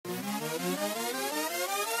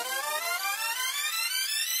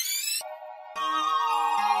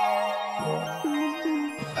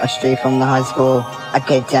straight from the high school. I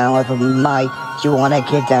get down with my, you wanna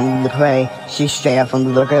get down to the prey. She's straight up from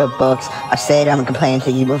the look of books. I said I'm complaining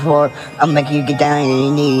to you before. I'm making you get down on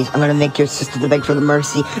your knees. I'm gonna make your sister to beg for the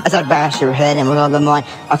mercy. As I bash your head and with all the might,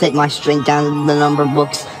 I'll take my strength down to the number of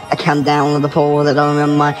books. I come down with the pole that I'm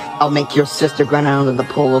in my, I'll make your sister grind out of the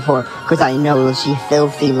pole of her. Cause I know that she's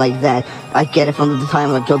filthy like that. I get it from the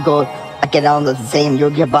time like your gold. I get on the same, you'll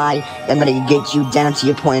get by. I'm gonna get you down to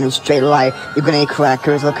your point of straight life. You're gonna eat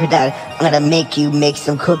crackers, look at that. I'm gonna make you make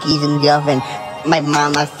some cookies in the oven. My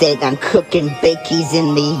mama said I'm cooking bakies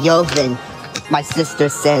in the oven. My sister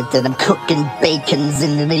said that I'm cooking bacons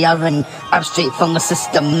in the oven. I'm straight from the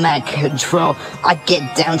systematic control. I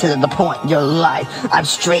get down to the point in your life. I'm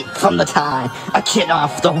straight from the time I get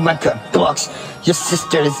off the record books. Your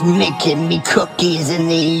sister's making me cookies in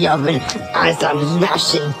the oven as I'm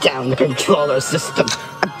smashing down the controller system.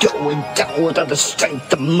 I'm going down with all the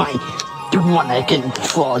strength of mine. You wanna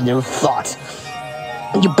control your thoughts.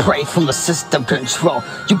 You pray from the system control.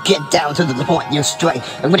 You get down to the point you're straight.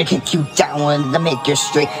 I'm gonna kick you down to make you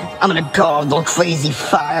straight. I'm gonna go all crazy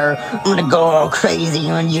fire. I'm gonna go all crazy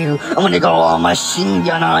on you. I'm gonna go all machine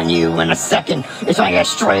gun on you in a second. If I get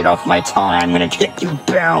straight off my tongue, I'm gonna kick you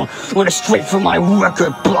down. I'm gonna straight from my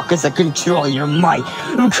record block as I control your might.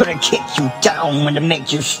 I'm gonna kick you down. I'm gonna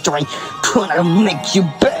make you straight. Gonna make you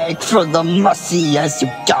beg for the mercy as you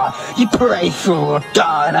die. You pray for a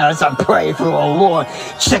God as I pray for a Lord.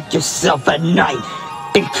 Check yourself at night,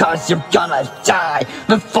 because you're gonna die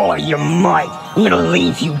before your might. I'm gonna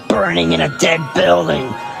leave you burning in a dead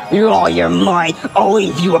building. You're all your might. I'll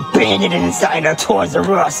leave you abandoned inside a Toys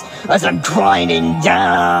R Us as I'm grinding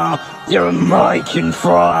down your mic and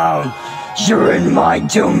frown. You're in my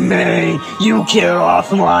domain. You get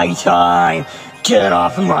off my time. Get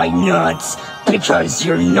off my nuts, because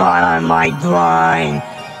you're not on my line.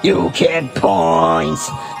 You get points.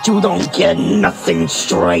 You don't get nothing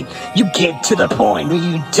straight. You get to the point where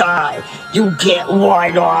you die. You get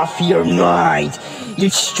right off your night. You're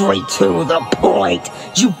straight to the point.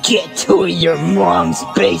 You get to your mom's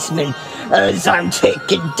basement as I'm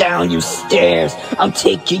taking down your stairs. I'm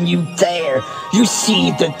taking you there. You see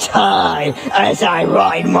the time as I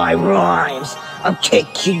ride my rhymes. I'll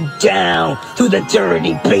take you down to the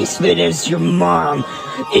dirty basement as your mom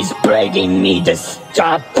is begging me to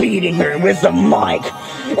stop beating her with a mic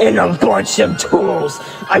and a bunch of tools.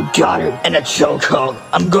 I got her in a chokehold.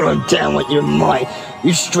 I'm going down with your mic.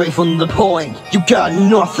 You're straight from the point. You got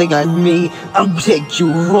nothing on me. I'll take your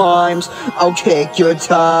rhymes. I'll take your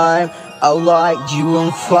time. I'll light you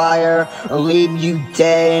on fire. I'll leave you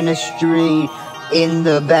dead in the street. In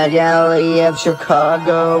the back alley of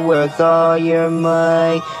Chicago with all your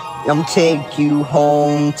might. I'll take you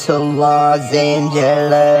home to Los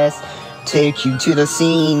Angeles. Take you to the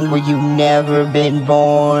scene where you've never been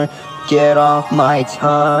born. Get off my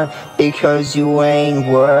time, because you ain't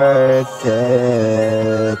worth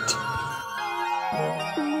it.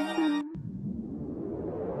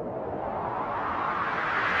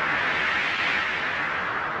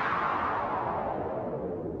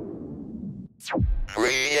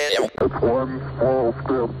 It's one small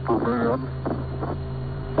step for man,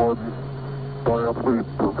 one giant leap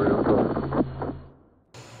for mankind.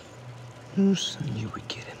 You said you would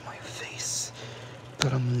get in my face,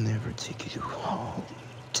 but I'm never taking you home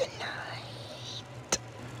tonight.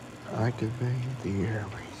 Activate the air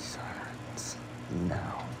resistance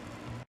now.